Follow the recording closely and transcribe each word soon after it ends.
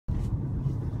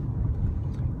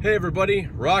Hey everybody,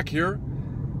 Rock here.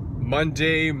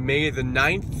 Monday, May the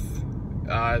 9th.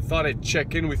 I thought I'd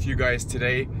check in with you guys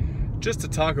today just to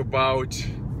talk about,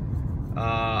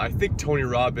 I think Tony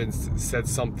Robbins said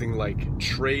something like,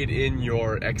 trade in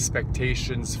your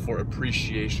expectations for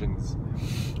appreciation.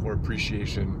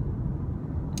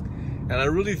 And I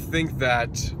really think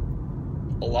that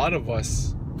a lot of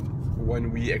us, when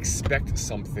we expect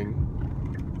something,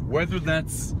 whether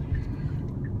that's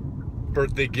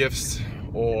birthday gifts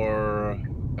or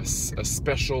a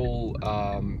special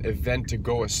event to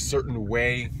go a certain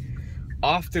way,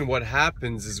 often what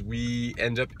happens is we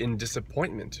end up in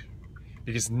disappointment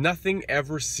because nothing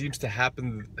ever seems to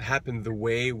happen the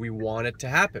way we want it to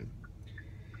happen.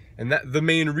 And that the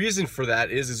main reason for that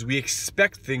is we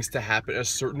expect things to happen a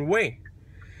certain way.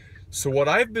 So what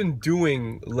I've been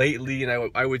doing lately, and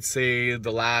I would say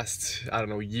the last, I don't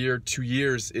know, year, 2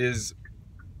 years, is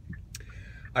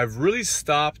I've really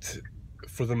stopped,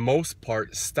 for the most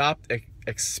part,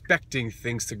 expecting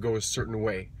things to go a certain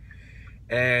way.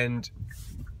 And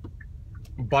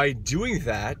by doing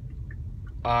that,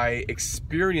 I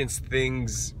experience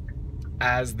things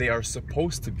as they are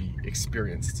supposed to be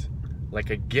experienced,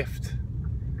 like a gift,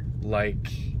 like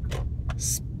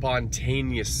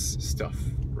spontaneous stuff,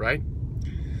 right?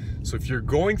 So if you're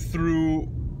going through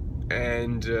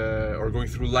or going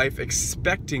through life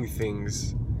expecting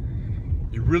things,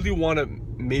 you really want to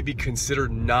maybe consider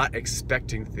not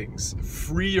expecting things.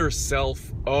 Free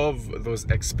yourself of those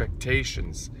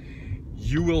expectations.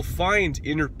 You will find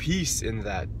inner peace in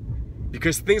that,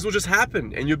 because things will just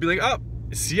happen and you'll be like, oh,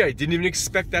 see, I didn't even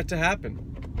expect that to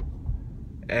happen.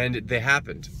 And they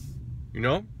happened, you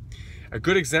know? A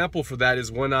good example for that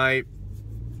is when I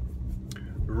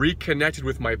reconnected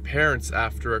with my parents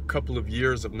after a couple of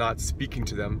years of not speaking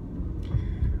to them.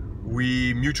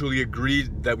 We mutually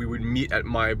agreed that we would meet at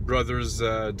my brother's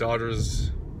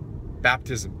daughter's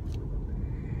baptism.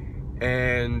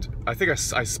 And I think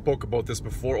I spoke about this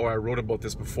before, or I wrote about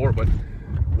this before, but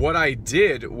what I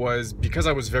did was, because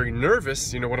I was very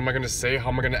nervous, you know, what am I going to say? How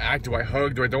am I going to act? Do I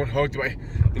hug? Do I don't hug? Do I,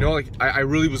 you know, like I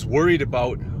really was worried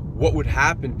about what would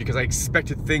happen because I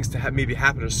expected things to maybe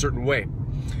happen a certain way.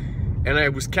 And I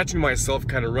was catching myself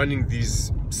kind of running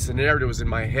these scenarios in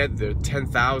my head. There are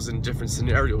 10,000 different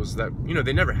scenarios that, you know,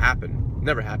 they never happen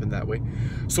that way.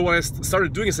 So what I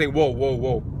started doing is saying,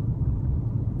 whoa.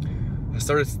 I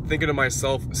started thinking to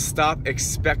myself, stop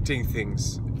expecting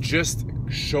things. Just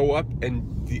show up.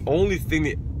 And the only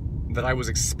thing that I was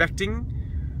expecting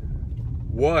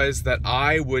was that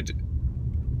I would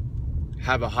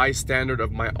have a high standard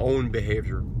of my own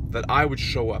behavior, that I would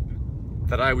show up,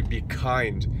 that I would be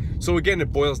kind. So again,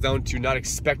 it boils down to not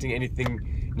expecting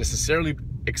anything necessarily,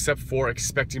 except for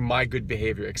expecting my good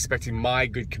behavior, expecting my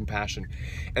good compassion.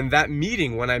 And that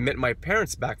meeting, when I met my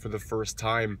parents back for the first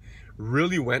time,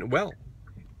 really went well.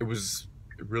 It was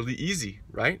really easy,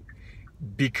 right?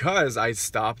 Because I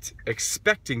stopped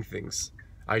expecting things.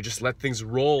 I just let things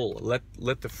roll,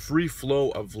 let the free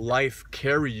flow of life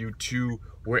carry you to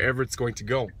wherever it's going to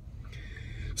go.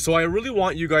 So I really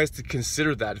want you guys to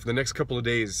consider that for the next couple of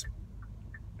days.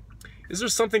 Is there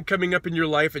something coming up in your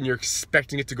life and you're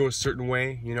expecting it to go a certain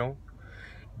way, you know?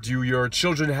 Do your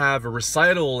children have a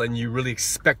recital and you really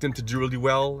expect them to do really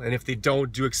well? And if they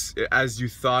don't do as you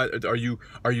thought, are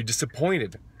you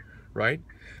disappointed, right?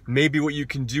 Maybe what you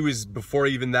can do is, before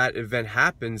even that event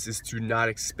happens, is to not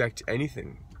expect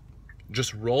anything.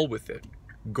 Just roll with it.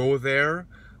 Go there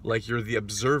like you're the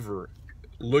observer,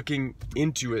 looking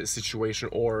into a situation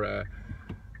or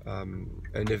an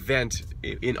event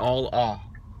in all awe,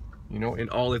 you know, in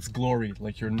all its glory,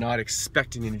 like you're not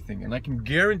expecting anything. And I can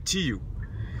guarantee you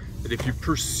that if you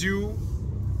pursue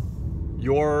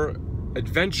your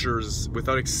adventures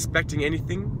without expecting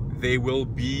anything, they will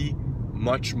be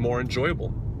much more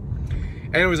enjoyable.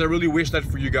 Anyways, I really wish that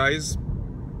for you guys.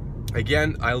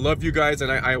 Again, I love you guys,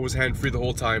 and I was hand-free the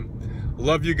whole time.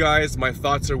 Love you guys. My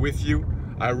thoughts are with you.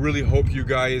 I really hope you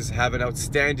guys have an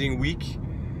outstanding week.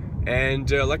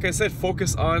 And like I said,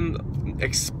 focus on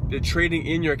trading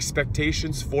in your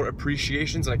expectations for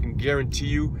appreciations. I can guarantee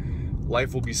you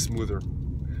life will be smoother.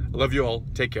 I love you all.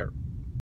 Take care.